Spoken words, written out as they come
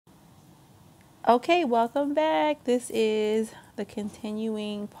Okay, welcome back. This is the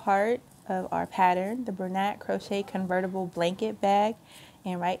continuing part of our pattern, the Bernat Crochet Convertible Blanket Bag.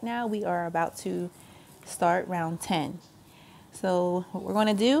 And right now we are about to start round 10. So what we're going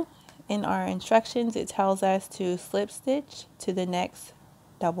to do, in our instructions, it tells us to slip stitch to the next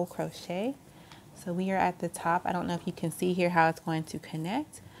double crochet. So we are at the top. I don't know if you can see here how it's going to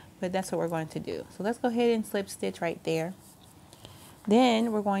connect, but that's what we're going to do. So let's go ahead and slip stitch right there.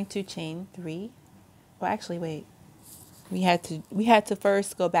 Then we're going to chain 3. Well, actually, wait. We had to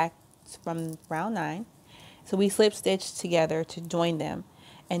first go back from round 9. So we slip stitched together to join them.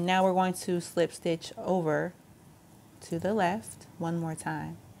 And now we're going to slip stitch over to the left one more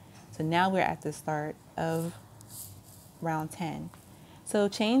time. So now we're at the start of round 10. So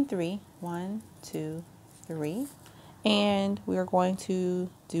chain 3, 1, 2, 3. And we are going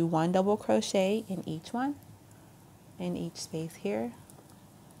to do 1 double crochet in each one, in each space here,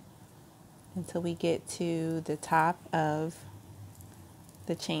 until we get to the top of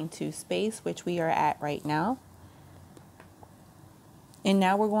the chain 2 space, which we are at right now. And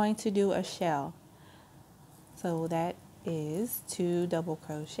now we're going to do a shell. So that is 2 double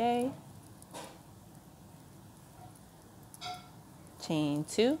crochet, chain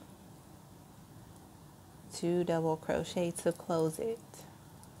 2, 2 double crochet to close it.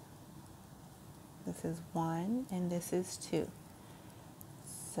 This is 1 and this is 2.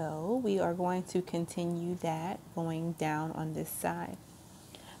 So we are going to continue that going down on this side.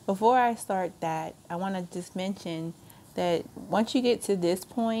 Before I start that, I want to just mention that once you get to this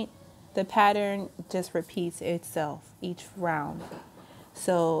point, the pattern just repeats itself each round.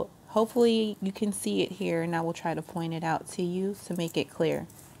 So hopefully you can see it here, and I will try to point it out to you to make it clear.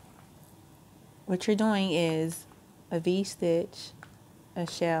 What you're doing is a V-stitch, a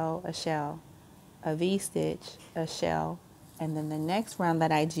shell, a V-stitch, a shell, and then the next round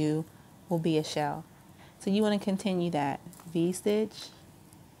that I do will be a shell. So you want to continue that. V-stitch,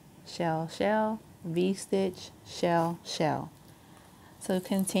 shell, shell, V-stitch, shell, shell. So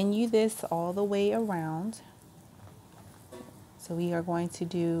continue this all the way around. So we are going to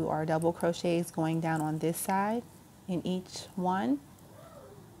do our double crochets going down on this side in each one.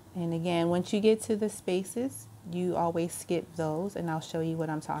 And again, once you get to the spaces, you always skip those, and I'll show you what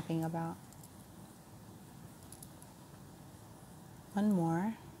I'm talking about. One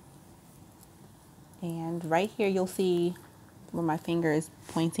more. And right here you'll see where my finger is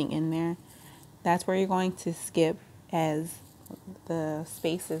pointing in there. That's where you're going to skip as the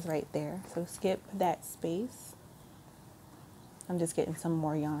spaces right there. So skip that space. I'm just getting some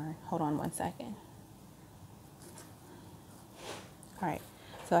more yarn. Hold on one second. All right,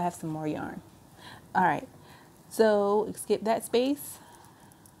 so I have some more yarn. All right, so skip that space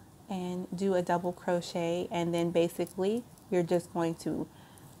and do a double crochet, and then basically you're just going to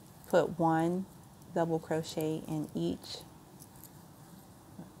put 1 double crochet in each.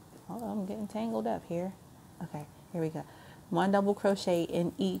 Oh, I'm getting tangled up here. Okay, here we go. 1 double crochet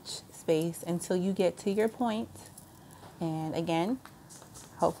in each space until you get to your point. And again,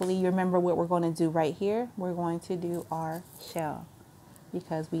 hopefully you remember what we're going to do right here. We're going to do our shell,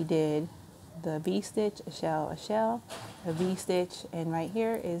 because we did the V-stitch, a shell, a V-stitch, and right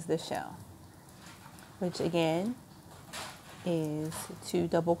here is the shell, which again is 2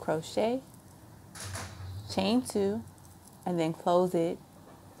 double crochet, chain 2, and then close it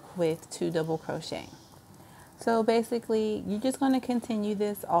with 2 double crochet. So basically you're just going to continue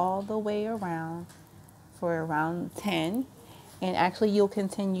this all the way around for round 10, and actually you'll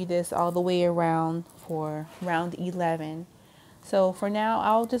continue this all the way around for round 11. So for now,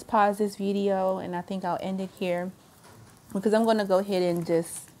 I'll just pause this video, and I think I'll end it here, because I'm going to go ahead and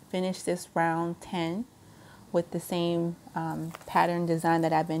just finish this round 10 with the same pattern design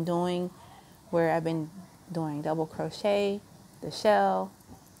that I've been doing, where I've been doing double crochet, the shell,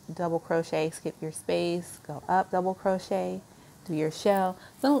 double crochet, skip your space, go up, double crochet, do your shell.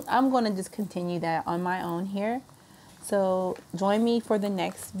 So I'm going to just continue that on my own here. So join me for the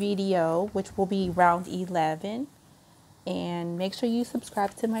next video, which will be round 11. And make sure you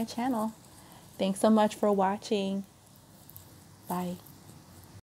subscribe to my channel. Thanks so much for watching. Bye.